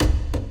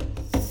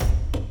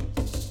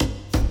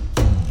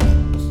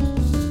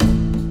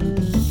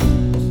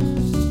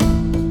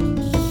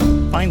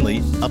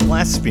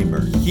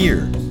blasphemer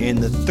here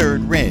in the third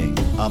ring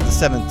of the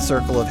seventh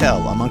circle of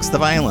hell amongst the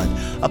violent.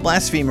 A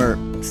blasphemer,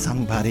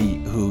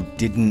 somebody who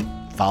didn't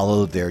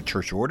follow their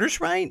church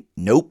orders right?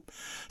 Nope.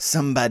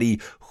 Somebody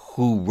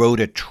who wrote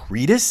a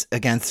treatise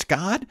against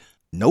God?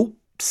 Nope.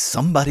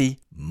 Somebody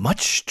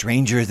much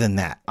stranger than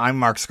that. I'm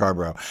Mark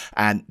Scarborough,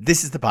 and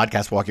this is the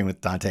podcast Walking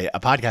with Dante, a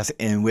podcast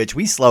in which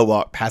we slow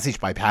walk passage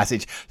by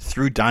passage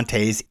through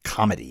Dante's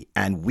comedy.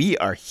 And we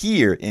are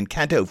here in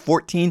Canto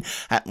 14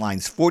 at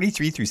lines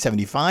 43 through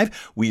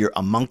 75. We are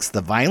amongst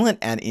the violent,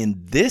 and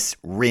in this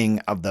ring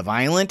of the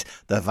violent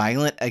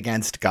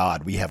against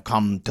God, we have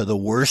come to the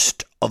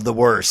worst of the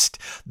worst,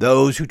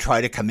 those who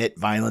try to commit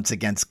violence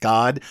against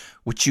God,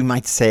 which you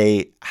might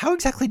say, how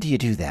exactly do you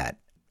do that?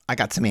 I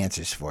got some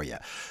answers for you.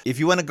 If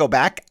you want to go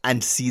back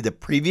and see the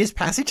previous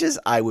passages,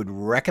 I would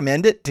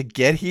recommend it to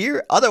get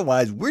here.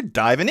 Otherwise, we're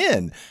diving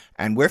in,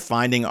 and we're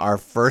finding our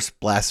first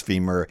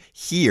blasphemer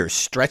here,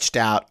 stretched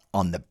out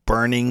on the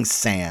burning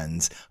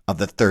sands of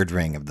the third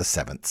ring of the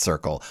seventh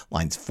circle,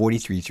 lines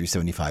 43 through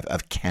 75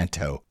 of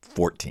Canto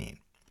 14.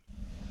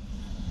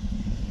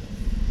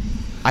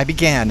 I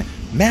began,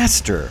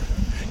 Master,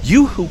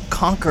 you who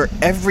conquer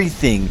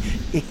everything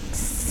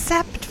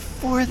except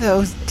for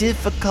those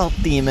difficult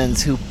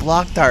demons who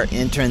blocked our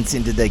entrance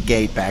into the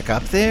gate back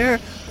up there.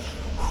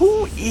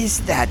 Who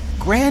is that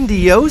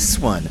grandiose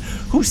one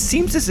who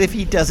seems as if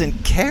he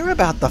doesn't care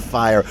about the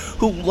fire,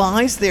 who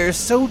lies there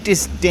so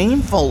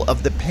disdainful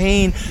of the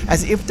pain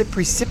as if the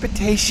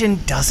precipitation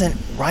doesn't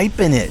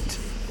ripen it?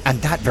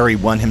 And that very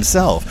one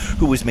himself,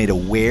 who was made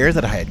aware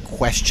that I had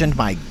questioned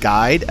my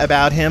guide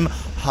about him,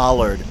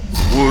 hollered,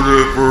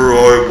 Whatever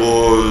I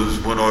was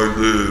when I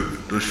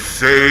lived, the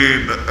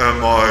same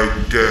am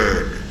I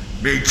dead.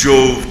 May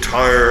Jove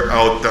tire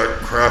out that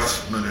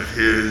craftsman of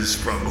his,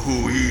 from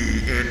who he,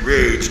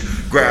 enraged,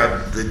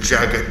 grabbed the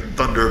jagged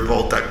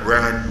thunderbolt that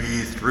ran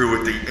me through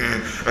at the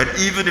end, and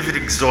even if it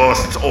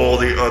exhausts all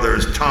the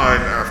others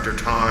time after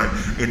time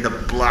in the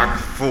black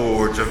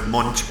forge of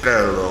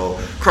Montebello,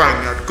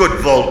 crying out, Good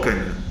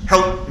Vulcan,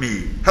 help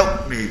me,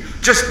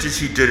 just as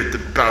he did at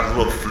the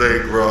Battle of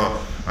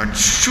Phlegra, and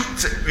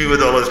shoots at me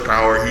with all his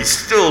power, he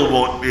still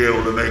won't be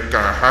able to make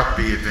a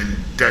happy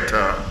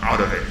vendetta out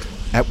of it.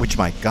 At which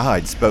my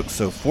guide spoke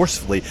so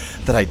forcefully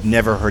that I'd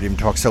never heard him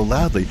talk so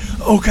loudly.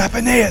 Oh,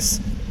 Capaneus,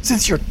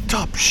 since your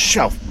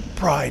top-shelf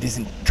pride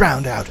isn't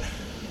drowned out,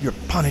 you're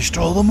punished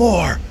all the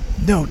more.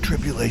 No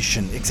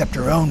tribulation except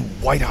your own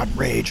white-hot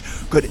rage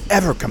could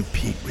ever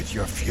compete with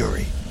your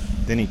fury.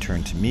 Then he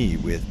turned to me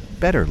with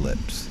better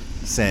lips,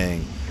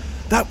 saying,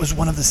 That was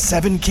one of the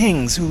 7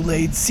 kings who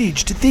laid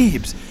siege to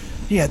Thebes.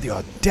 He had the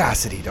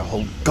audacity to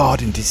hold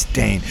God in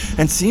disdain,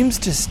 and seems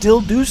to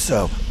still do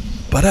so.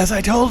 But as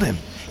I told him,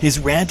 his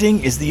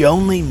ranting is the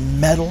only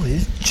medal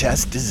his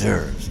chest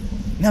deserves.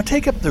 Now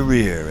take up the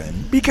rear,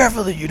 and be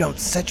careful that you don't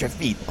set your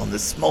feet on the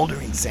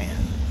smoldering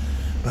sand,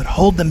 but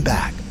hold them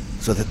back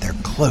so that they're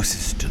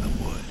closest to the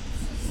wood.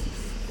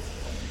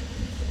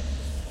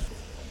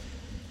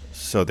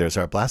 So there's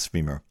our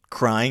blasphemer,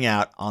 crying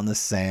out on the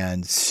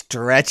sand,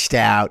 stretched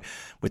out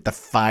with the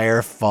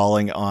fire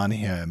falling on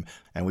him.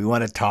 And we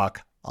want to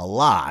talk a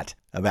lot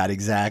about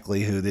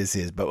exactly who this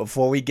is. But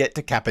before we get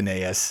to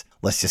Capaneus,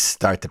 let's just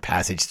start the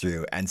passage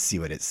through and see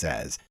what it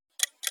says.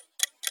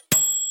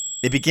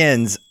 It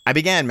begins, I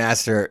began,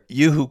 Master,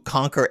 you who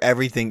conquer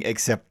everything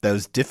except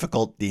those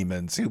difficult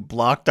demons who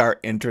blocked our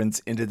entrance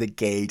into the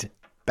gate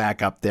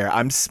back up there.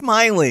 I'm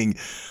smiling.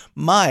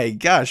 My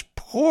gosh,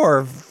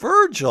 poor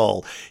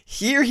Virgil.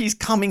 Here he's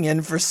coming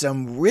in for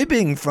some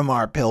ribbing from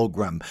our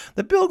pilgrim.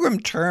 The pilgrim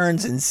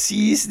turns and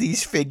sees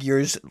these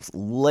figures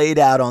laid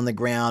out on the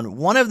ground.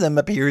 One of them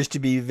appears to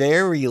be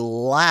very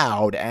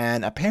loud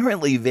and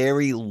apparently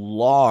very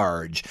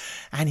large.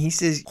 And he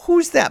says,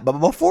 Who's that? But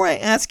before I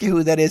ask you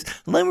who that is,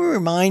 let me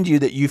remind you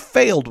that you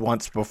failed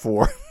once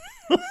before.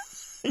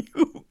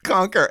 You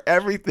conquer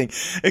everything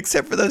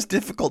except for those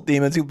difficult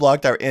demons who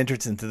blocked our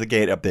entrance into the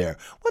gate up there.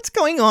 What's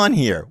going on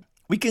here?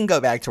 We can go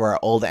back to our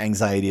old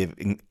anxiety of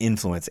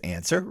influence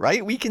answer,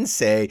 right? We can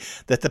say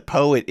that the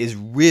poet is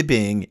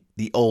ribbing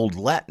the old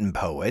Latin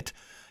poet,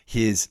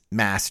 his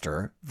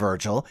master,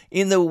 Virgil,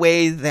 in the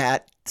way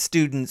that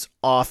students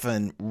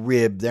often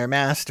rib their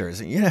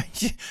masters. You know,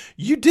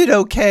 you did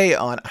okay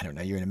on, I don't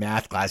know, you're in a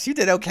math class, you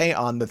did okay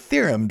on the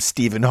theorem,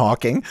 Stephen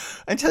Hawking,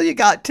 until you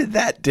got to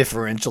that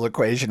differential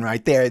equation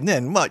right there. And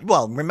then,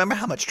 well, remember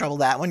how much trouble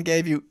that one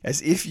gave you?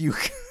 As if you...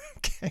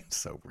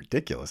 So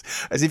ridiculous.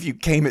 As if you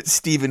came at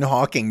Stephen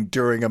Hawking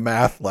during a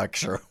math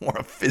lecture or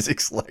a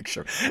physics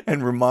lecture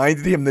and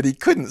reminded him that he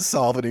couldn't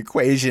solve an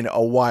equation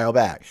a while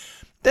back.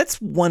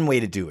 That's one way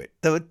to do it.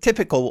 The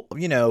typical,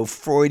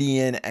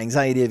 Freudian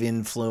anxiety of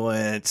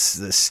influence,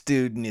 the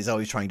student is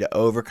always trying to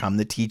overcome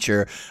the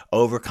teacher,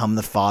 overcome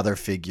the father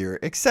figure,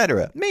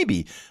 etc.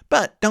 Maybe.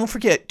 But don't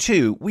forget,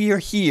 too, we are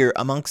here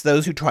amongst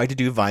those who try to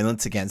do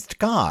violence against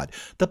God,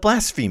 the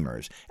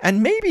blasphemers.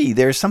 And maybe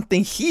there's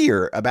something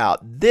here about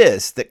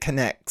this that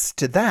connects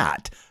to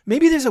that.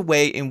 Maybe there's a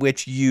way in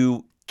which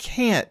you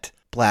can't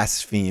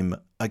blaspheme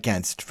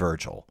against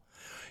Virgil.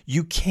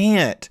 You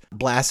can't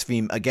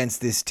blaspheme against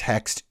this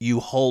text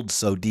you hold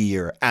so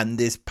dear and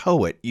this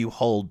poet you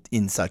hold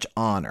in such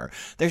honor.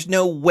 There's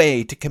no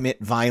way to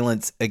commit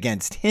violence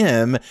against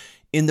him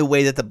in the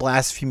way that the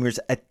blasphemers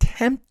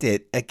attempt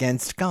it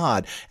against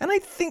God. And I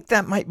think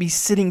that might be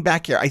sitting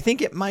back here. I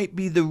think it might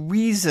be the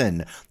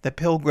reason the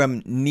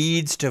Pilgrim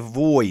needs to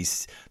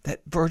voice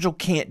that Virgil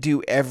can't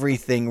do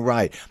everything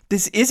right.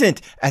 This isn't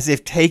as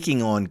if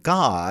taking on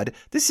God.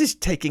 This is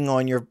taking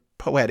on your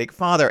poetic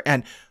father.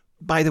 And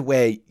by the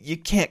way, you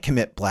can't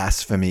commit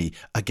blasphemy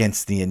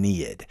against the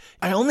Aeneid.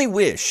 I only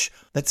wish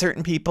that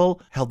certain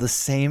people held the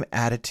same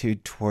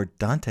attitude toward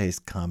Dante's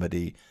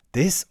comedy.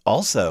 This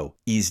also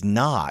is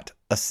not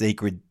a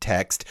sacred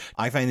text.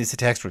 I find this a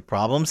text with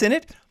problems in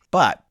it,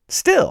 but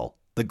still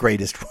the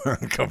greatest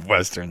work of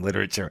Western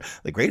literature.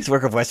 The greatest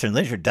work of Western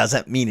literature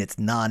doesn't mean it's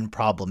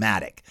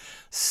non-problematic.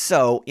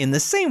 So in the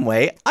same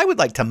way, I would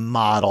like to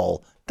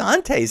model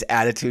Dante's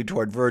attitude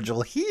toward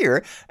Virgil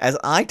here as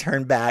I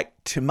turn back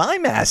to my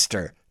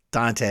master,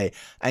 Dante,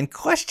 and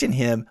question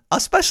him,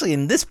 especially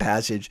in this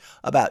passage,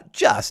 about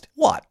just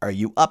what are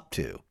you up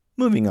to?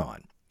 Moving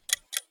on.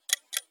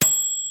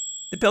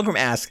 The Pilgrim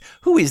asks,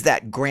 who is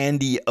that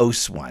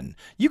grandiose one?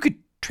 You could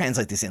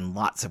translate this in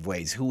lots of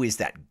ways. Who is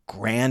that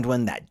grand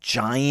one, that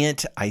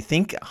giant? I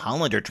think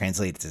Hollander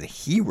translates it as a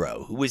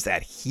hero. Who is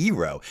that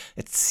hero?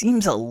 It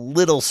seems a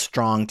little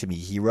strong to me,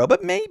 hero,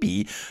 but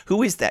maybe.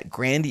 Who is that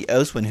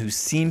grandiose one who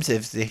seems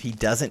as if he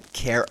doesn't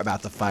care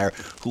about the fire,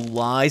 who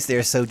lies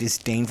there so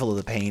disdainful of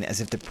the pain as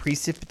if the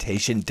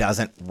precipitation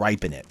doesn't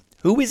ripen it?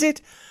 Who is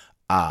it?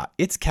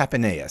 It's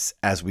Capaneus,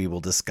 as we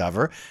will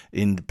discover.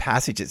 In the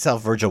passage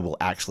itself, Virgil will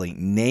actually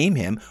name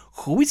him.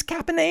 Who is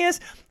Capaneus?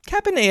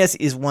 Capaneus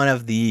is one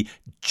of the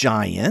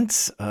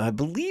giants. I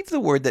believe the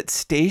word that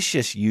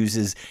Statius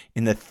uses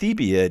in the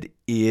Thebaid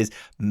is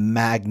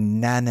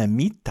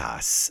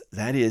magnanimitas.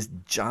 That is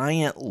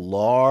giant,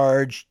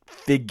 large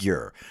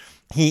figure.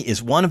 He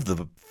is one of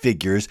the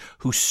figures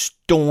who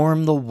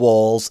storm the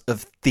walls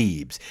of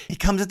Thebes. He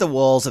comes at the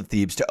walls of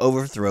Thebes to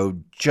overthrow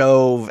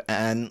Jove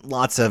and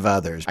lots of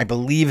others. I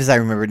believe, as I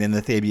remembered in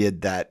the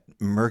Thebaid, that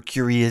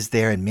Mercury is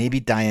there and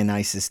maybe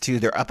Dionysus too.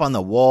 They're up on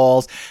the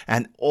walls,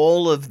 and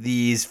all of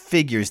these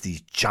figures,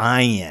 these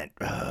giant,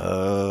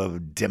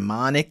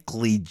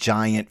 demonically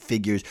giant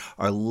figures,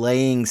 are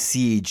laying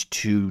siege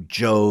to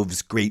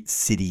Jove's great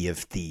city of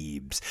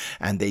Thebes.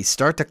 And they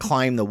start to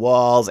climb the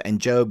walls, and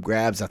Jove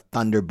grabs a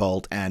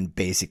thunderbolt and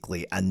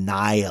basically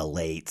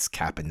annihilates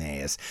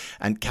Capaneus.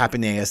 And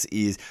Capaneus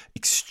is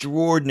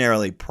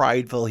extraordinarily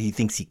prideful. He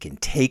thinks he can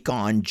take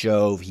on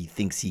Jove. He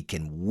thinks he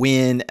can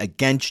win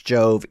against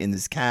Jove in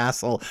this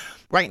castle.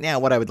 Right now,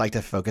 what I would like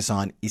to focus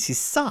on is his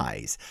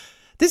size.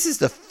 This is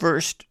the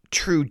first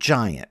true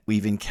giant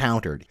we've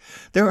encountered.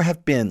 There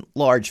have been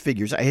large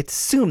figures. I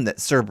assume that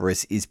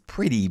Cerberus is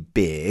pretty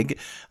big.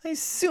 I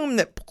assume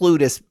that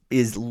Plutus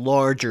is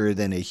larger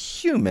than a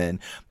human,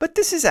 but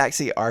this is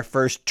actually our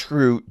first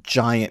true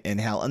giant in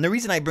hell. And the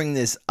reason I bring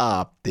this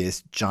up,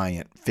 this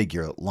giant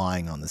figure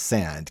lying on the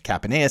sand,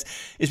 Capaneus,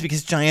 is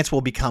because giants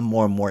will become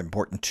more and more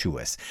important to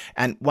us.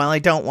 And while I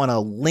don't want to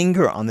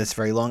linger on this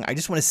very long, I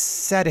just want to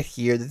set it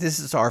here that this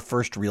is our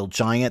first real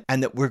giant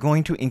and that we're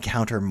going to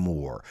encounter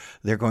more.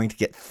 They're going to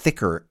get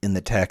thicker in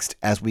the text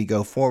as we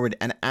go forward.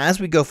 And as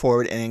we go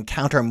forward and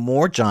encounter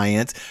more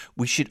giants,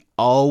 we should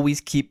always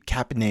keep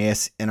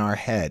Capaneus in our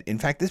head. In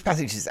fact, this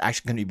passage is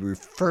actually going to be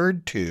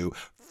referred to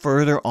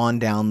further on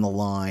down the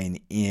line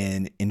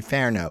in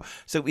Inferno.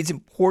 So it's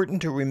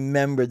important to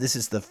remember this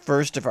is the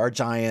first of our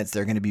giants.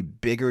 There are going to be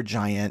bigger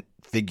giant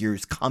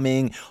figures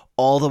coming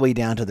all the way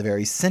down to the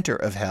very center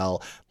of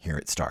hell. Here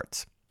it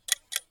starts.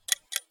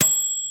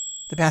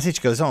 The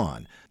passage goes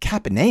on.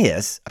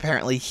 Capaneus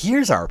apparently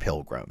hears our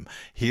pilgrim,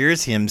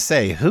 hears him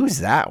say, "Who's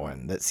that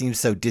one that seems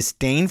so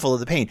disdainful of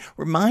the pain?"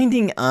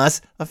 reminding us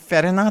of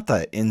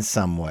Farinata in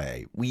some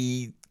way.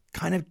 We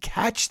kind of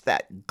catch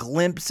that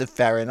glimpse of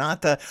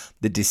Farinata,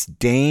 the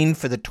disdain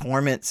for the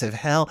torments of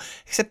hell,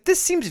 except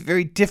this seems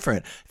very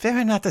different.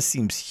 Farinata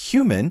seems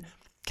human.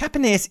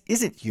 Capaneus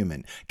isn't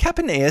human.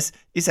 Capaneus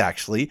is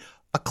actually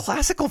a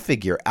classical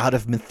figure out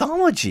of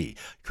mythology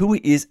who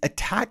is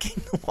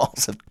attacking the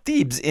walls of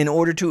Thebes in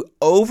order to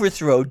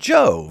overthrow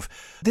Jove.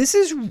 This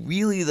is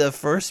really the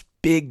first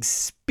big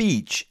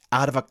speech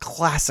out of a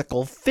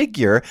classical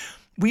figure.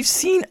 We've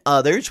seen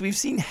others. We've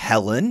seen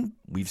Helen.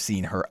 We've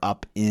seen her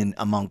up in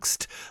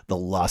amongst the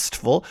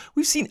lustful.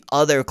 We've seen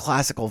other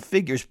classical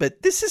figures,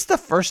 but this is the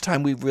first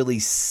time we've really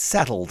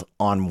settled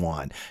on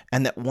one,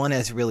 and that one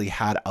has really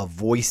had a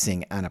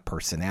voicing and a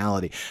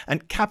personality.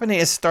 And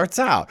Capaneus starts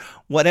out,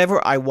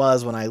 "Whatever I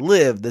was when I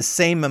lived, the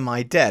same am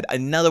I dead."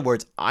 In other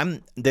words,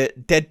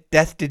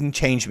 death didn't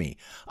change me.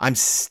 I'm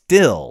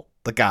still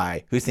the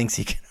guy who thinks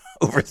he can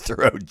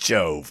overthrow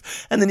Jove.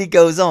 And then he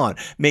goes on,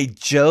 "May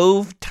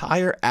Jove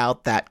tire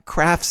out that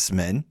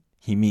craftsman,"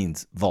 he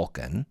means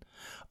Vulcan,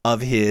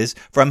 of his,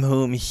 from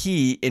whom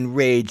he,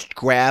 enraged,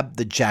 grabbed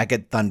the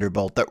jagged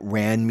thunderbolt that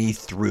ran me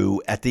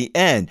through at the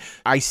end.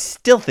 I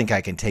still think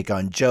I can take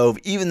on Jove,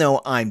 even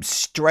though I'm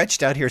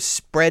stretched out here,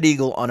 spread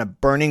eagle on a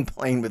burning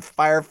plain with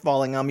fire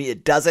falling on me.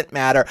 It doesn't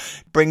matter.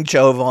 Bring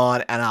Jove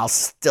on, and I'll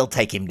still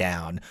take him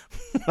down.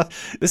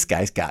 This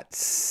guy's got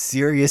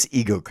serious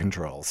ego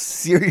control,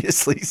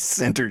 seriously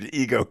centered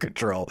ego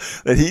control,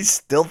 that he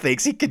still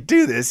thinks he could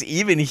do this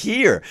even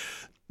here.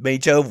 May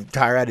Jove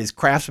tire out his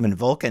craftsman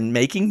Vulcan,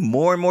 making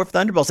more and more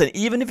thunderbolts. And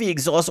even if he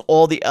exhausts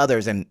all the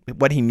others, and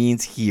what he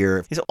means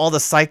here is all the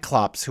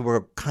Cyclops who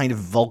were kind of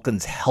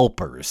Vulcan's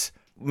helpers,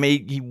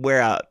 may he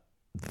wear out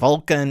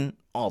Vulcan,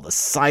 all the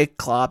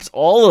Cyclops,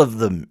 all of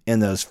them in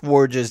those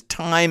forges,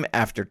 time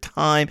after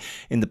time,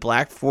 in the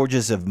black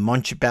forges of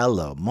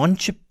Montebello.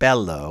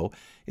 Montebello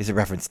is a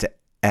reference to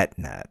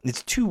Etna.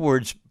 It's two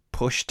words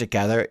pushed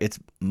together. It's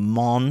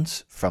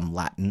mons from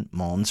Latin,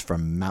 mons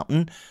from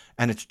mountain,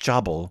 and it's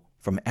jabal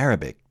from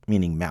Arabic,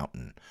 meaning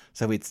mountain.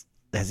 So it's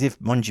as if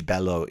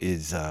Montebello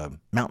is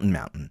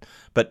mountain.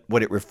 But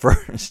what it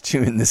refers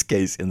to in this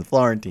case in the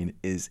Florentine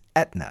is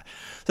Etna.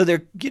 So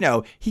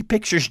he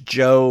pictures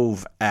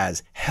Jove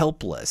as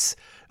helpless.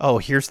 Oh,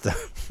 here's the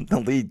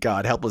lead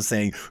god, helpless,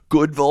 saying,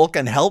 "Good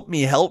Vulcan, help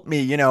me,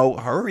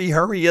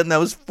 hurry in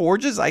those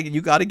forges.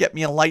 You got to get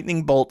me a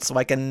lightning bolt so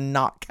I can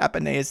knock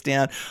Capaneus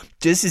down,"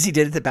 just as he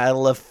did at the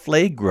Battle of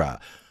Phlegra.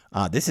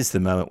 This is the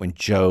moment when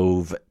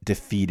Jove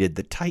defeated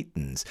the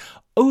Titans.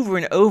 Over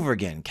and over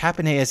again,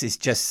 Capaneus is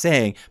just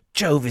saying,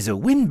 Jove is a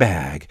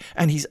windbag,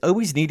 and he's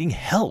always needing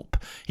help.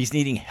 He's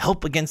needing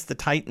help against the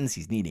Titans.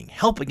 He's needing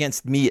help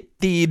against me at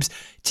Thebes.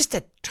 Just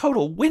a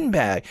total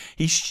windbag.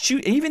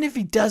 Even if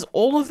he does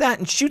all of that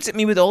and shoots at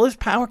me with all his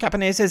power,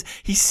 Capaneus says,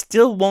 he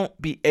still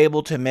won't be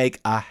able to make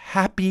a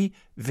happy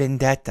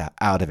vendetta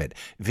out of it.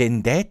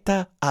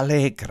 Vendetta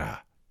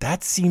allegra.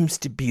 That seems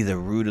to be the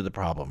root of the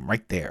problem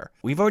right there.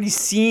 We've already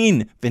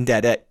seen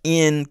vendetta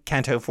in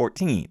Canto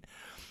 14.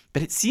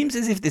 But it seems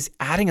as if this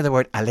adding of the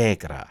word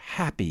allegra,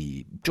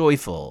 happy,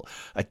 joyful,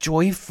 a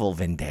joyful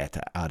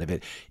vendetta out of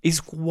it, is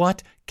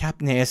what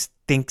Capaneus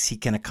thinks he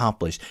can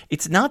accomplish.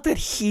 It's not that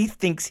he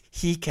thinks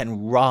he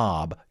can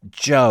rob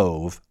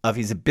Jove of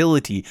his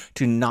ability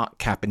to knock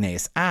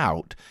Capaneus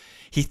out.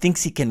 He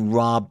thinks he can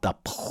rob the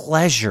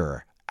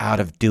pleasure out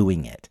of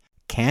doing it.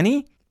 Can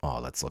he? Oh,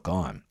 let's look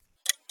on.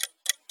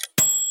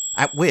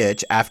 At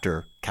which,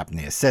 after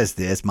Capaneus says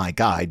this, my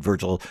guide,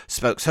 Virgil,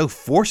 spoke so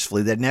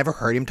forcefully that I never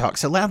heard him talk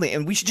so loudly.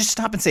 And we should just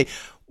stop and say,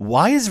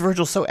 why is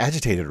Virgil so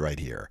agitated right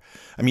here?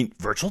 I mean,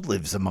 Virgil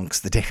lives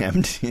amongst the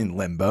damned in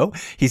Limbo.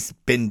 He's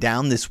been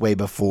down this way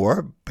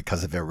before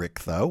because of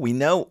Erichtho. We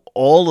know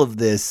all of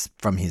this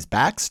from his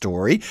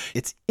backstory.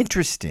 It's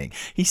interesting.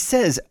 He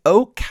says,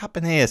 "O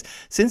Capaneus,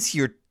 since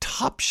your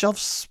top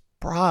shelf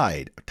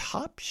pride,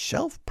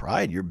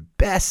 your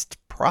best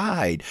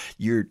pride,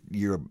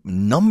 your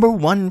number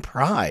one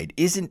pride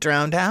isn't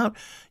drowned out,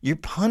 you're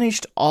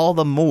punished all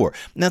the more."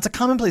 Now, it's a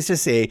commonplace to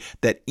say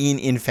that in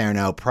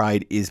Inferno,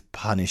 pride is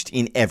punished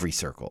in every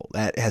circle.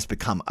 That has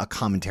become a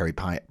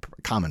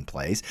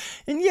commonplace.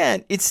 And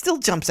yet, it still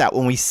jumps out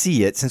when we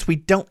see it, since we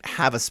don't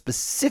have a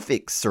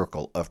specific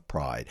circle of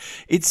pride.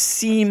 It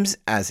seems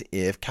as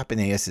if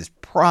Capaneus'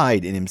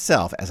 pride in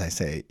himself, as I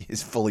say,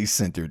 his fully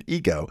centered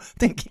ego,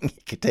 thinking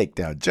he could take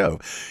down Jove,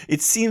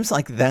 it seems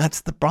like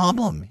that's the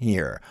problem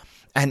here.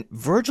 And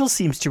Virgil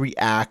seems to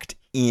react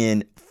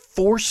in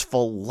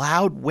forceful,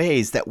 loud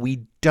ways that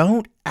we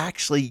don't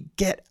actually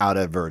get out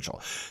of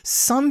Virgil.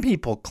 Some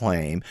people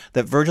claim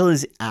that Virgil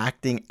is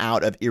acting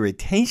out of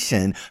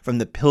irritation from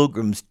the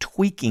pilgrims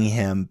tweaking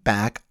him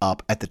back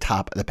up at the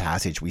top of the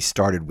passage we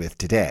started with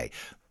today.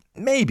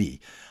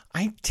 Maybe.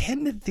 I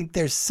tend to think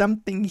there's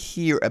something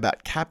here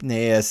about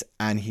Capaneus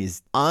and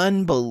his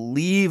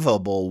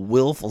unbelievable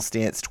willful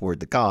stance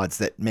toward the gods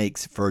that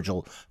makes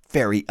Virgil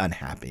very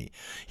unhappy.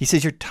 He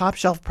says, your top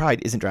shelf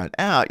pride isn't drowned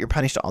out. You're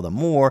punished all the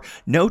more.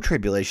 No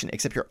tribulation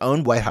except your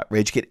own white-hot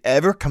rage could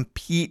ever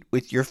compete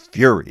with your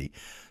fury.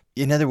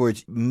 In other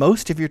words,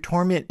 most of your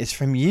torment is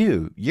from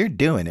you. You're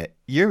doing it.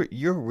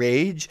 Your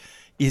rage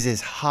is as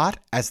hot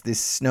as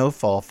this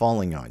snowfall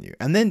falling on you.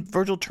 And then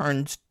Virgil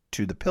turns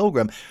to the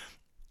pilgrim.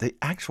 The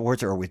actual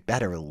words are with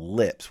better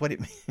lips. What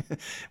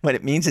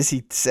it means is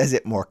he says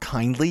it more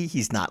kindly.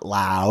 He's not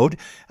loud.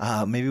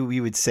 Maybe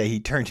we would say he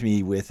turned to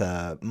me with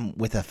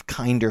a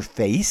kinder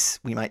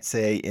face, we might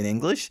say in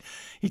English.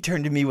 He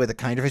turned to me with a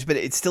kinder face, but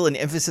it's still an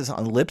emphasis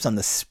on lips, on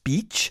the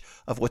speech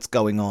of what's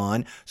going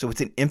on. So it's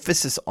an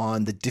emphasis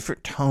on the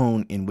different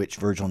tone in which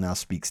Virgil now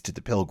speaks to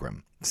the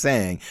pilgrim,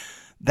 saying,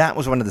 that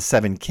was one of the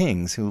 7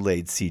 kings who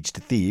laid siege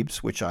to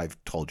Thebes, which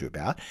I've told you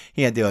about.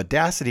 He had the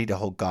audacity to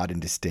hold God in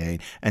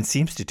disdain and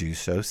seems to do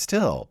so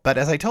still. But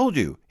as I told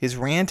you, his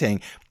ranting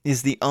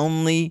is the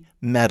only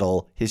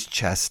medal his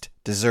chest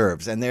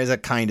deserves. And there's a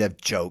kind of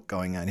joke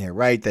going on here,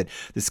 right? That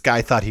this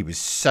guy thought he was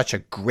such a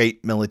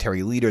great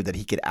military leader that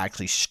he could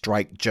actually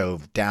strike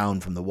Jove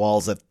down from the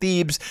walls of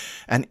Thebes.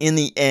 And in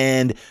the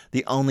end,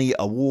 the only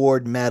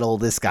award medal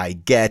this guy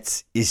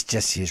gets is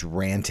just his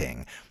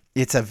ranting.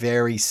 It's a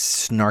very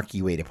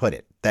snarky way to put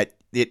it, that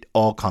it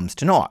all comes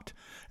to naught.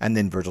 And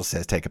then Virgil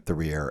says, take up the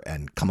rear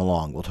and come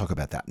along. We'll talk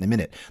about that in a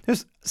minute.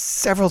 There's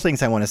several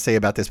things I want to say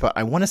about this, but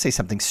I want to say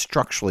something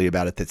structurally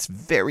about it that's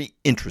very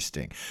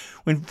interesting.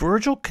 When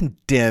Virgil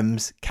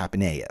condemns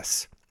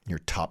Capaneus, your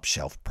top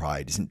shelf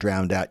pride isn't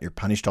drowned out, you're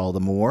punished all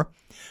the more.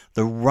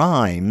 The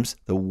rhymes,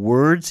 the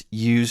words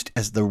used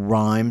as the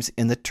rhymes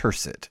in the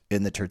tercet,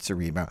 in the terza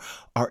rima,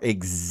 are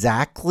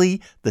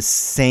exactly the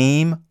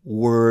same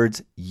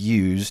words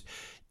used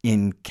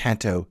in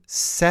Canto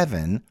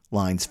 7,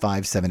 lines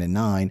 5, 7, and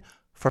 9,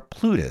 for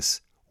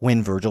Plutus,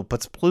 when Virgil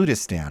puts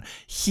Plutus down.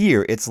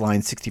 Here, it's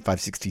lines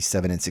 65,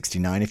 67, and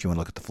 69, if you want to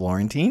look at the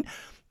Florentine.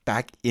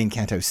 Back in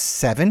Canto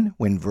 7,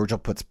 when Virgil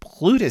puts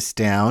Plutus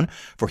down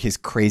for his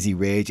crazy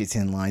rage, it's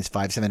in lines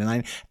 5, 7, and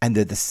 9, and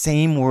they're the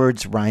same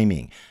words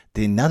rhyming.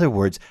 In other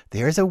words,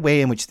 there's a way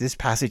in which this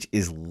passage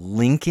is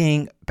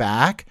linking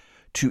back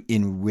to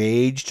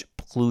enraged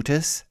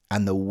Plutus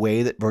and the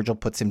way that Virgil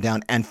puts him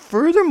down. And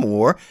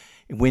furthermore,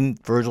 when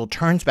Virgil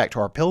turns back to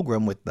our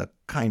pilgrim with the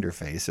kinder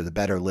face or the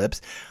better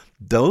lips,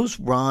 those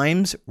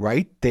rhymes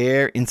right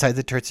there inside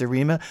the terza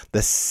rima,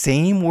 the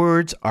same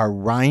words are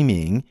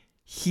rhyming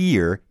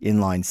here in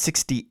lines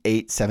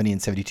 68, 70,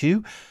 and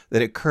 72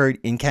 that occurred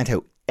in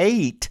Canto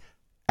 8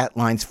 at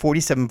lines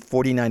 47,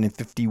 49, and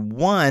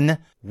 51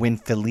 when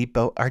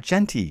Filippo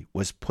Argenti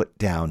was put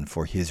down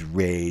for his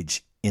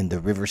rage in the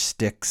river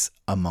Styx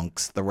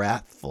amongst the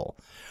wrathful.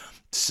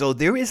 So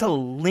there is a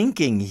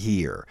linking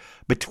here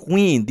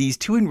between these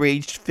two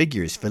enraged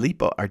figures,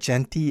 Filippo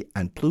Argenti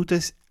and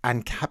Plutus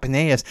and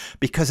Capaneus,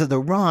 because of the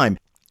rhyme.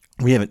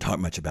 We haven't talked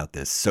much about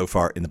this so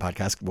far in the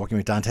podcast, Walking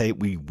with Dante.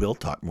 We will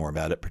talk more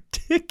about it,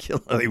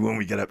 particularly when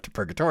we get up to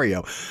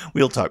Purgatorio.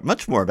 We'll talk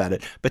much more about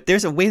it. But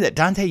there's a way that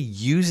Dante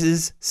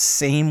uses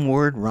same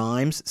word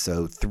rhymes.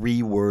 So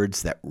 3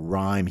 words that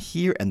rhyme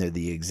here, and they're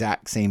the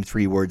exact same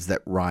 3 words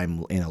that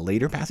rhyme in a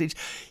later passage.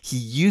 He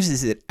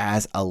uses it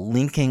as a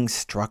linking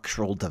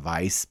structural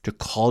device to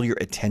call your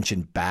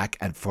attention back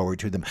and forward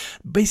to them.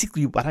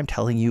 Basically, what I'm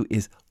telling you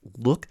is,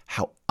 look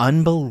how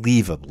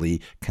unbelievably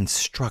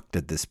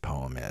constructed this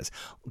poem is.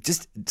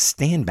 Just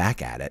stand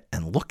back at it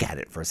and look at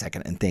it for a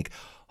second and think,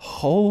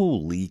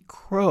 holy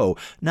crow.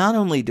 Not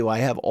only do I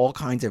have all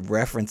kinds of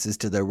references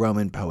to the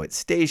Roman poet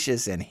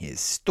Statius and his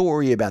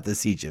story about the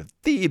siege of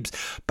Thebes,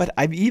 but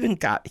I've even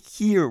got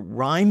here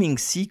rhyming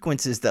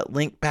sequences that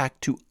link back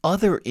to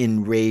other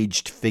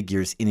enraged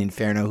figures in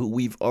Inferno who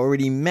we've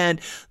already met,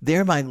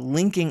 thereby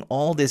linking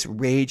all this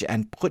rage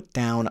and put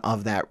down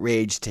of that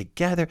rage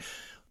together.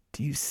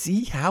 Do you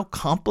see how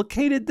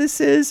complicated this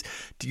is?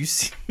 Do you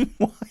see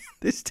why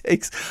this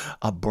takes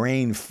a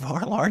brain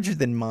far larger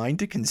than mine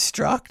to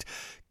construct?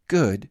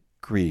 Good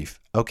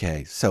grief.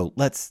 Okay, so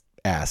let's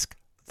ask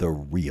the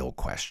real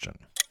question.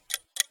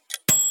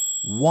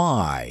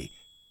 Why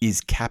is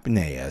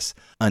Capaneus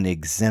an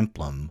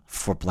exemplum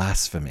for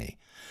blasphemy?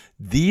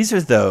 These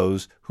are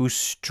those who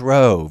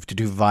strove to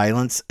do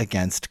violence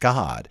against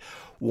God.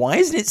 Why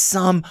isn't it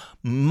some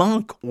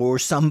monk or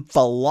some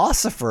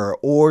philosopher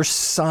or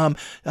some,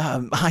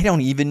 I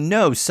don't even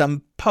know,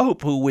 some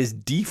pope who was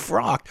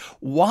defrocked?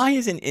 Why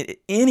isn't it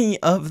any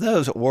of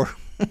those? Or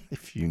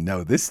if you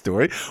know this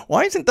story,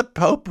 why isn't the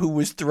pope who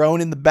was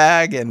thrown in the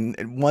bag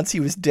and once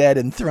he was dead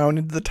and thrown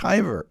into the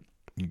Tiber?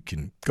 You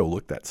can go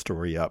look that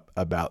story up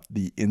about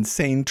the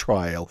insane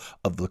trial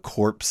of the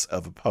corpse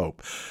of a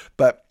pope.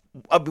 But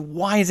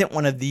why isn't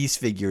one of these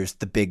figures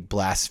the big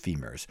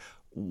blasphemers?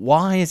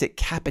 Why is it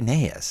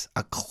Capaneus,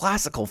 a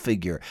classical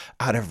figure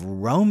out of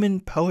Roman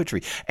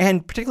poetry?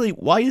 And particularly,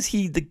 why is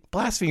he the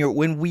blasphemer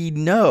when we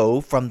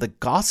know from the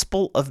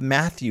Gospel of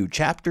Matthew,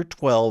 chapter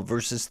 12,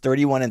 verses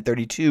 31 and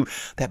 32,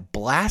 that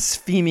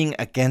blaspheming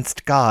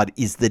against God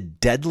is the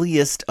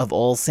deadliest of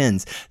all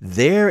sins?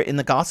 There in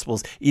the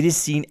Gospels, it is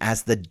seen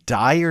as the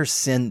dire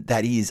sin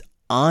that is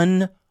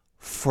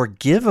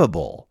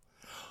unforgivable.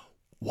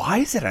 Why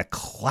is it a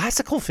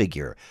classical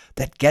figure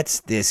that gets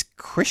this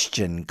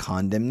Christian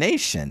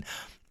condemnation?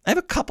 I have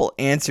a couple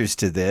answers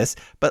to this,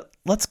 but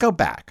let's go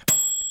back.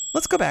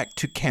 Let's go back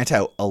to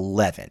Canto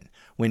 11,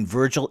 when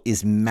Virgil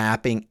is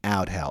mapping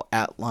out hell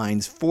at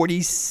lines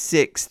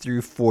 46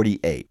 through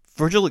 48.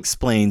 Virgil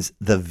explains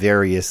the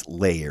various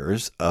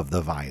layers of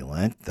the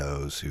violent,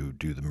 those who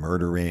do the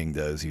murdering,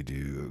 those who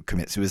do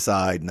commit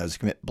suicide, and those who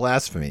commit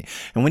blasphemy.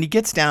 And when he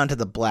gets down to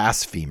the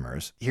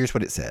blasphemers, here's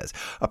what it says.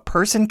 A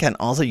person can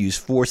also use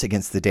force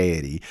against the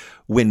deity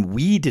when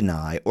we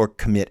deny or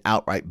commit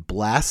outright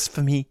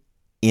blasphemy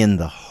in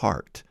the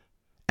heart,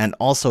 and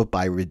also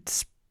by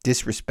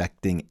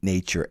disrespecting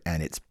nature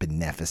and its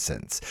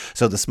beneficence.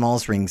 So the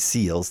Smalls-Ring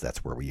seals,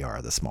 that's where we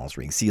are, the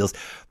Smalls-Ring seals,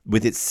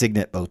 with its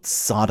signet both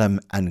Sodom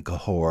and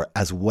Gomorrah,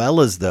 as well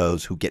as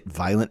those who get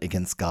violent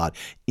against God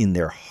in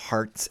their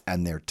hearts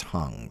and their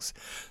tongues.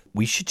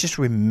 We should just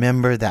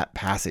remember that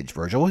passage.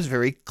 Virgil was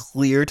very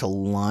clear to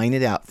line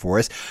it out for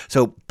us.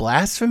 So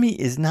blasphemy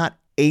is not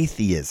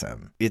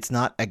atheism. It's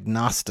not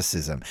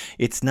agnosticism.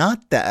 It's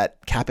not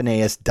that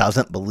Capaneus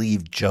doesn't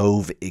believe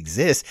Jove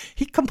exists.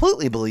 He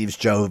completely believes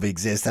Jove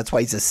exists. That's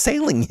why he's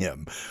assailing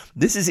him.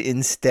 This is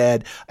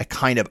instead a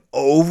kind of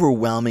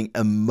overwhelming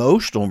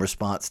emotional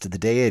response to the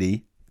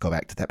deity. Go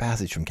back to that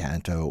passage from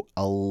Canto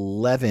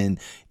 11.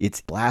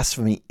 It's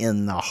blasphemy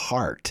in the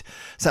heart.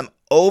 Some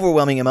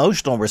overwhelming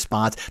emotional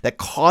response that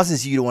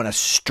causes you to want to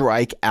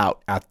strike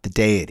out at the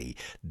deity.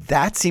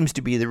 That seems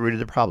to be the root of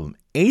the problem.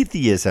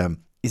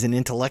 Atheism is an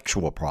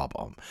intellectual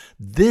problem.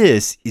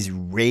 This is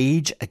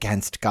rage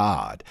against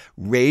God.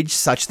 Rage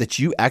such that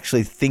you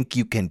actually think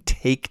you can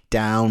take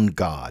down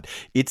God.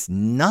 It's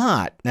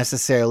not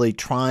necessarily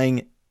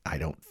trying, I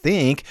don't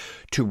think,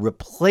 to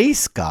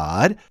replace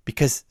God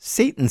because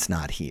Satan's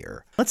not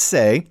here. Let's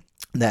say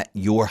that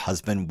your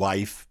husband,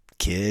 wife,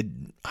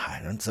 kid,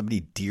 I don't know,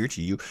 somebody dear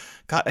to you,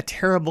 got a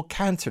terrible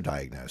cancer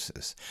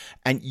diagnosis,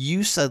 and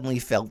you suddenly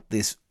felt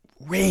this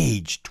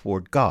rage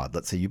toward God.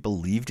 Let's say you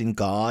believed in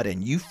God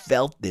and you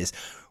felt this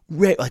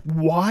rage, like,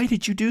 why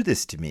did you do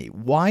this to me?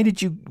 Why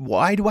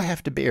do I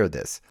have to bear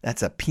this?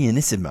 That's a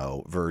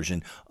pianissimo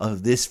version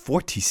of this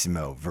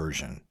fortissimo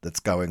version that's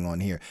going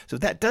on here. So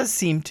that does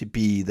seem to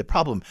be the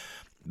problem.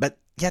 But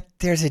yet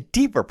there's a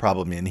deeper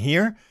problem in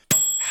here.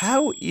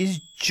 How is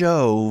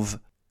Jove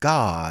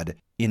God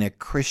in a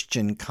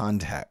Christian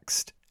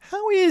context?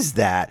 How is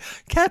that?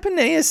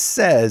 Capaneus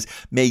says,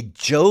 may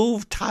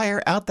Jove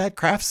tire out that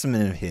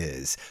craftsman of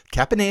his.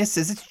 Capaneus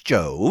says it's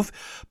Jove,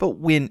 but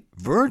when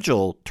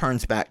Virgil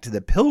turns back to the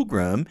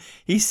pilgrim,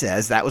 he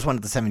says that was one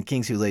of the 7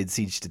 kings who laid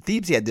siege to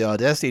Thebes. He had the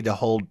audacity to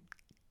hold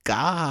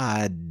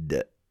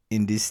God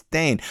in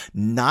disdain.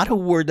 Not a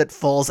word that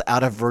falls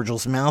out of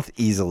Virgil's mouth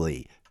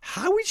easily.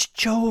 How is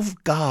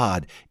Jove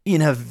God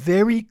in a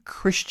very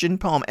Christian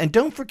poem? And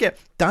don't forget,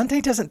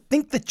 Dante doesn't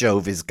think that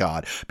Jove is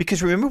God,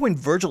 because remember when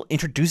Virgil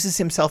introduces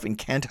himself in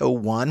Canto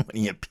 1, when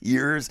he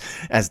appears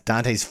as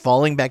Dante's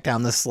falling back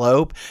down the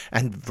slope,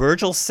 and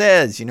Virgil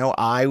says,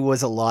 I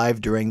was alive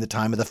during the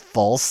time of the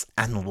false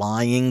and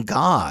lying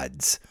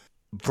gods.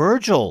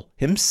 Virgil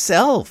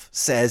himself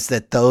says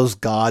that those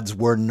gods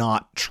were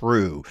not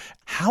true.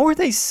 How are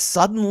they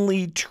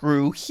suddenly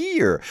true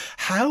here?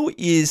 How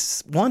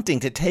is wanting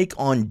to take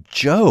on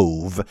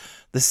Jove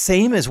the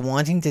same as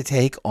wanting to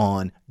take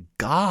on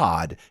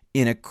God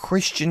in a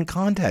Christian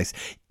context?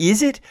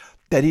 Is it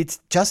that it's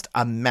just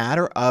a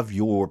matter of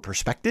your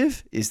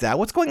perspective? Is that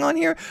what's going on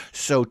here?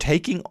 So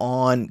taking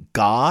on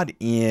God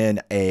in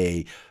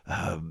a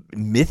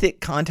mythic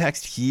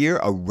context here,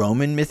 a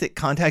Roman mythic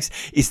context,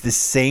 is the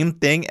same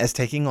thing as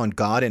taking on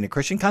God in a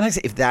Christian context?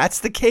 If that's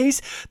the case,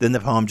 then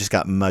the poem just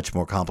got much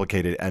more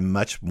complicated and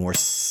much more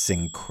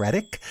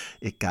syncretic.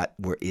 It got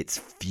where it's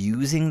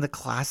fusing the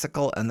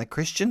classical and the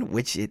Christian,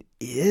 which it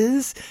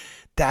is.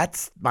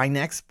 That's my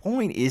next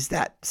point, is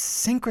that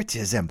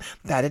syncretism,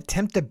 that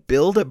attempt to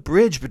build a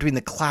bridge between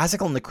the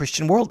classical and the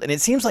Christian world. And it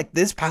seems like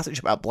this passage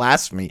about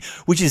blasphemy,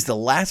 which is the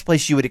last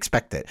place you would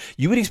expect it.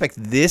 You would expect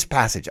this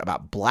passage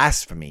about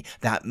blasphemy,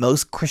 that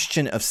most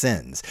Christian of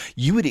sins.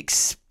 You would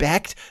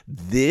expect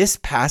this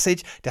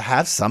passage to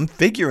have some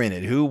figure in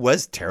it who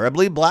was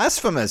terribly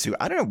blasphemous, who,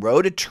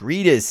 wrote a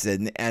treatise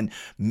and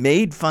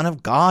made fun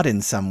of God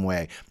in some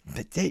way.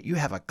 But you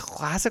have a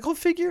classical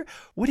figure?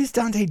 What is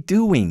Dante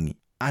doing?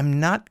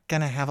 I'm not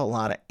going to have a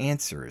lot of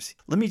answers.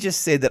 Let me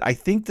just say that I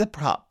think the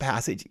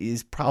passage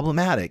is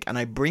problematic, and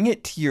I bring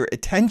it to your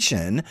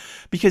attention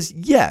because,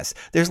 yes,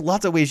 there's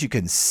lots of ways you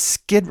can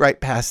skid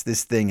right past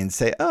this thing and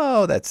say,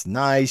 oh, that's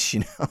nice.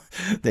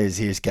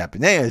 Here's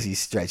Capaneus. He's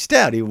stretched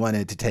out. He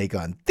wanted to take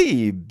on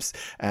Thebes,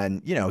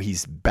 and,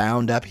 he's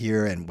bound up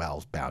here and,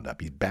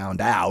 he's bound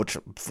out,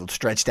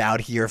 stretched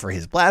out here for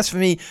his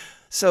blasphemy.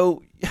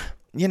 So,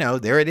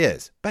 there it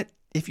is. But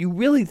if you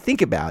really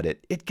think about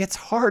it, it gets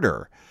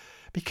harder.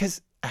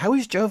 Because how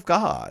is Jove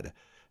God?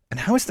 And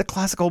how is the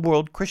classical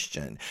world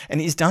Christian?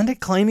 And is Dante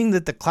claiming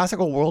that the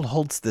classical world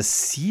holds the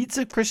seeds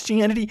of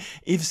Christianity?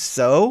 If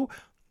so,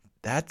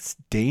 that's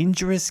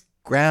dangerous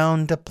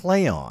ground to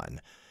play on.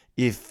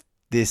 If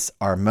this,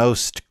 our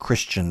most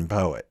Christian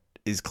poet,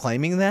 is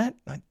claiming that,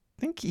 I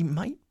think he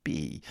might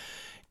be.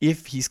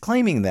 If he's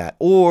claiming that,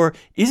 or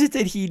is it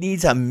that he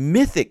needs a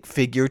mythic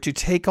figure to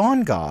take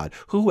on God?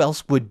 Who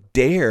else would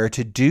dare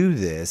to do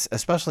this,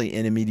 especially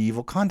in a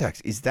medieval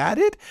context? Is that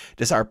it?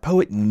 Does our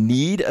poet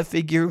need a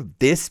figure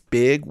this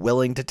big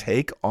willing to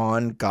take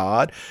on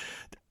God?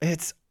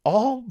 It's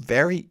all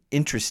very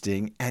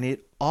interesting, and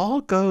it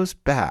all goes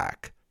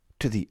back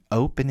to the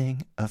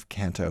opening of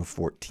Canto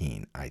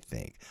 14, I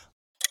think.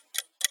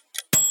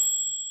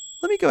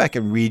 Let me go back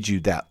and read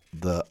you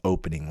the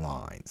opening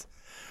lines.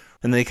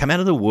 And they come out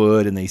of the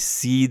wood and they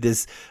see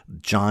this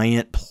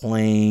giant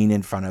plain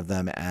in front of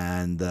them,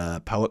 and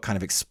the poet kind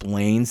of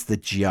explains the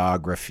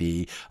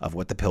geography of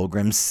what the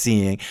pilgrim's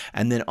seeing.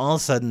 And then all of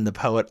a sudden the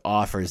poet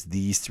offers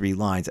these 3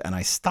 lines, and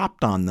I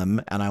stopped on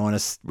them and I want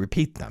to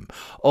repeat them.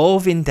 O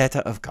vendetta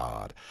of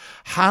God,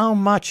 how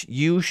much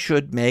you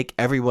should make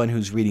everyone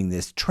who's reading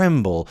this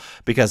tremble,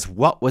 because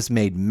what was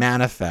made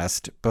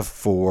manifest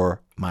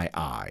before my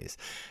eyes.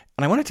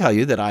 And I want to tell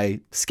you that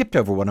I skipped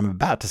over what I'm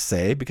about to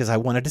say because I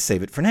wanted to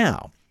save it for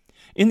now.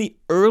 In the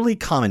early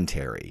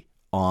commentary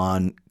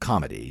on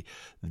comedy,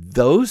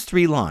 those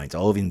 3 lines,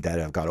 O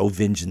vendetta of God, O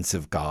vengeance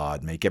of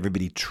God, make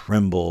everybody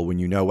tremble when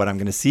you know what I'm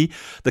going to see,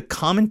 the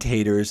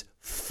commentators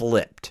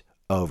flipped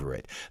over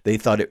it. They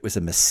thought it was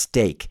a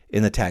mistake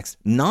in the text,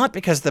 not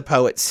because the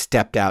poet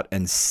stepped out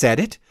and said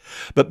it,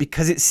 but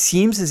because it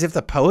seems as if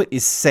the poet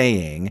is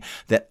saying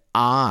that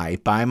I,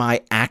 by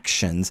my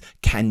actions,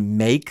 can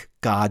make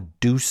God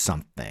do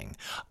something.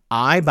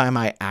 I, by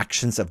my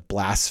actions of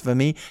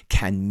blasphemy,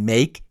 can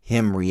make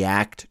him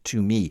react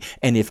to me.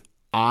 And if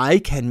I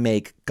can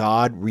make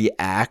God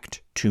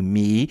react to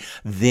me,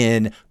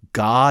 then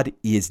God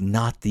is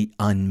not the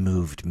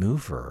unmoved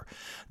mover.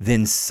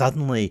 Then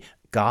suddenly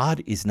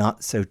God is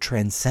not so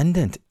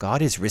transcendent.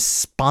 God is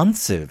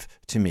responsive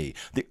to me.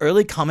 The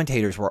early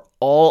commentators were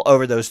all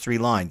over those 3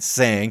 lines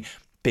saying,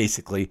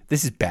 basically,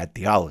 this is bad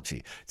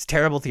theology. It's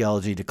terrible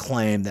theology to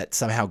claim that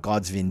somehow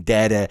God's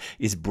vendetta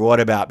is brought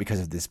about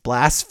because of this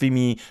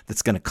blasphemy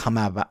that's going to come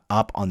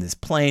up on this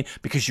plane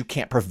because you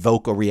can't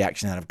provoke a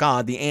reaction out of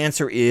God. The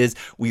answer is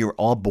we are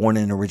all born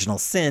in original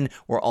sin.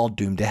 We're all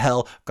doomed to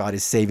hell. God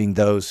is saving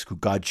those who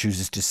God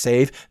chooses to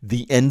save.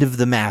 The end of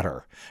the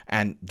matter.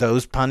 And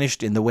those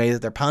punished in the way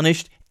that they're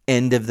punished,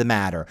 end of the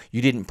matter.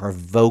 You didn't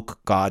provoke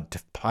God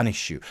to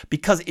punish you.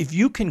 Because if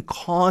you can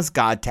cause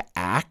God to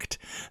act,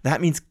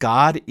 that means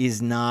God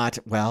is not,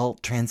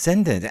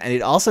 transcendent. And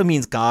it also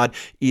means God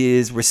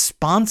is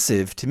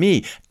responsive to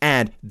me.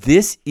 And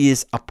this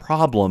is a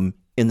problem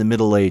in the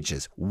Middle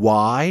Ages.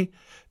 Why?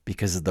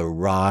 Because of the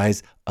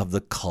rise of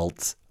the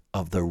cults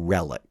of the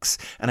relics.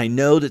 And I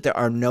know that there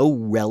are no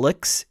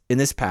relics in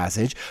this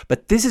passage,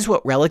 but this is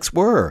what relics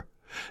were.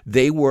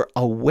 They were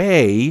a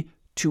way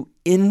to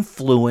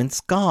influence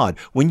God.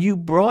 When you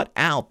brought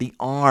out the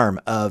arm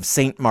of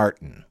St.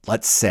 Martin,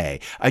 let's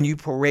say, and you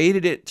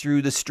paraded it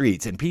through the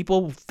streets and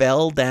people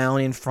fell down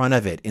in front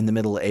of it in the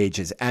Middle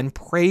Ages and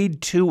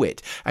prayed to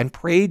it and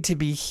prayed to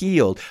be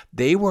healed,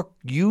 they were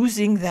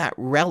using that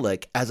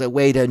relic as a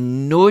way to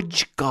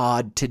nudge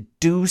God to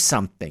do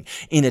something.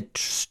 In a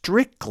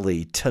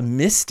strictly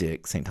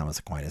Thomistic, St. Thomas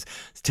Aquinas,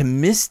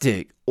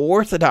 Thomistic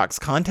Orthodox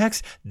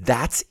context,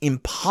 that's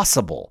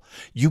impossible.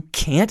 You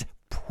can't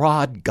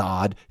prod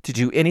God to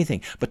do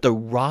anything. But the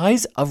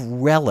rise of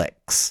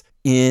relics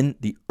in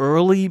the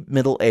early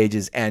Middle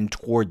Ages and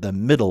toward the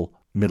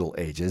Middle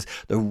Ages,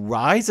 the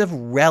rise of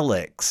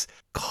relics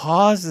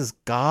causes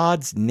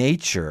God's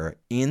nature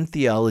in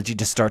theology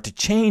to start to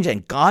change,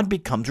 and God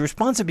becomes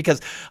responsive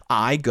because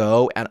I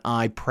go and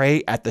I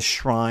pray at the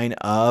shrine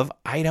of,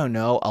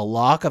 a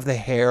lock of the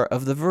hair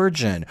of the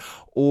Virgin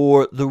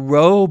or the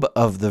robe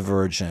of the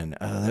Virgin.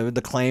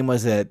 The claim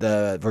was that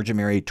the Virgin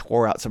Mary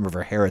tore out some of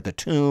her hair at the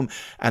tomb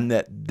and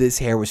that this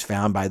hair was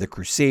found by the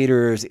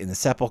Crusaders in the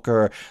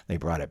sepulchre. They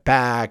brought it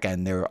back,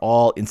 and there are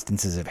all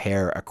instances of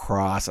hair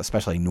across,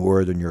 especially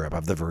Northern Europe,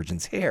 of the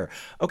Virgin's hair.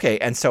 Okay,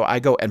 and so I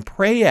go and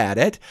pray at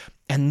it,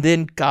 and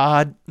then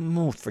God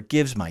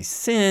forgives my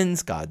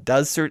sins. God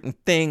does certain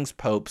things.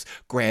 Popes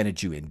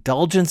granted you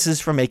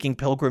indulgences for making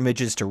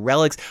pilgrimages to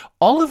relics,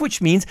 all of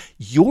which means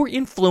you're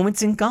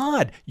influencing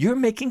God. You're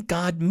making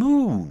God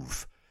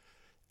move.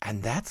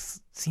 And that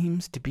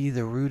seems to be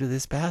the root of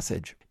this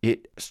passage.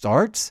 It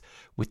starts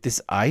with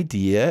this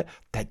idea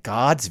that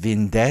God's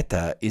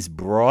vendetta is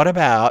brought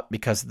about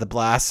because of the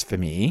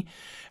blasphemy,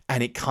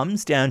 and it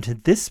comes down to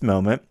this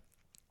moment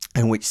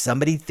in which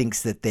somebody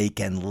thinks that they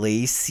can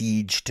lay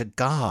siege to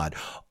God,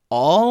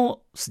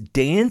 all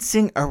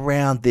dancing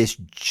around this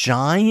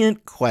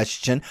giant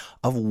question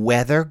of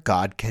whether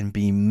God can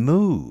be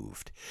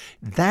moved.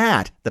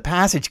 The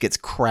passage gets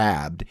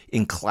crabbed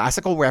in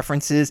classical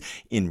references,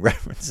 in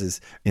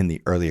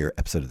the earlier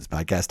episode of this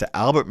podcast to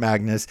Albert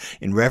Magnus,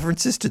 in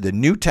references to the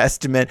New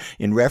Testament,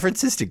 in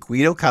references to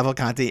Guido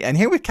Cavalcanti, and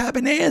here with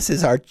Cabaneus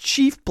as our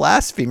chief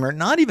blasphemer,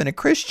 not even a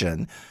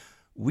Christian.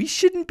 We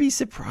shouldn't be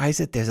surprised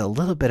that there's a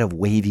little bit of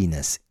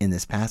waviness in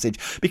this passage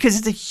because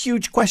it's a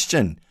huge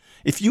question.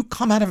 If you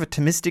come out of a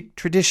Thomistic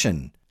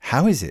tradition,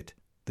 how is it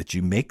that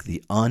you make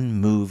the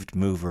unmoved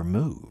mover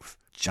move?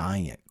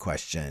 Giant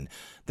question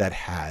that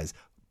has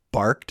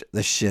barked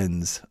the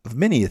shins of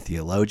many a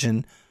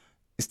theologian.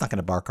 It's not going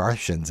to bark our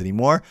shins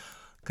anymore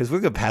because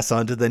we're going to pass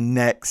on to the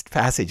next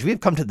passage. We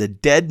have come to the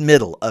dead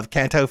middle of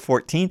Canto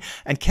 14,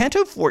 and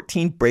Canto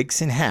 14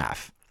 breaks in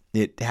half.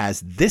 It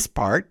has this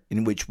part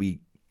in which we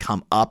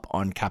come up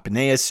on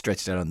Capaneus,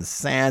 stretched out on the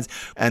sands.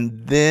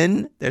 And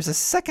then there's a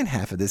second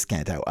half of this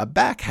canto, a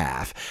back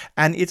half.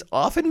 And it's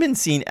often been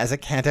seen as a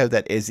canto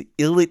that is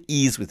ill at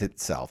ease with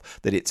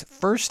itself, that its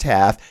first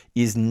half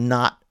is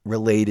not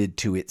related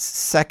to its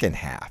second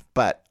half.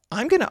 But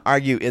I'm going to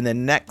argue in the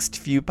next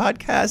few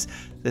podcasts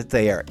that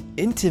they are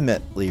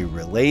intimately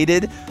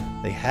related.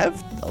 They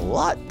have a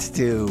lot to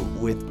do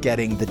with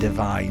getting the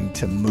divine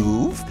to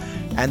move,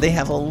 and they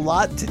have a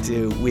lot to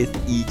do with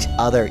each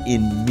other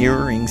in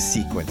mirroring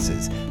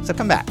sequences. So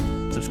come back,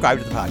 subscribe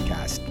to the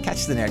podcast,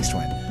 catch the next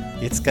one.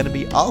 It's going to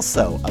be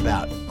also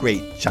about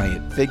great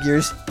giant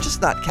figures,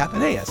 just not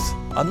Capaneus,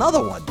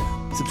 another one.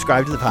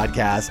 subscribe to the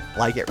podcast,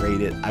 like it,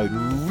 rate it. I would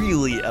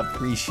really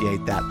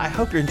appreciate that. I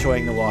hope you're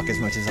enjoying the walk as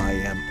much as I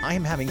am. I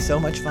am having so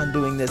much fun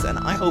doing this, and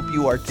I hope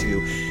you are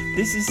too.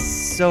 This is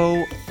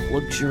so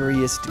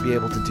luxurious to be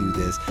able to do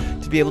this,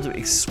 to be able to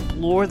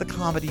explore the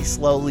comedy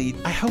slowly.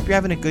 I hope you're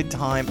having a good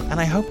time, and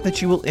I hope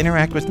that you will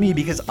interact with me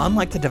because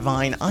unlike the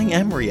divine, I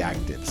am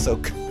reactive. So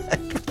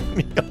connect with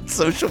me on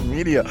social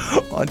media,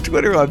 on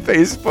Twitter, on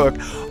Facebook,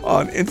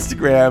 on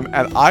Instagram,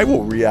 and I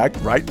will react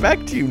right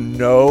back to you.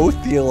 No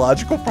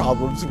theological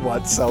problems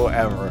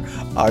whatsoever.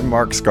 I'm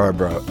Mark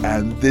Scarborough,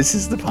 and this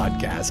is the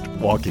podcast,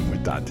 Walking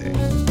with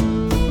Dante.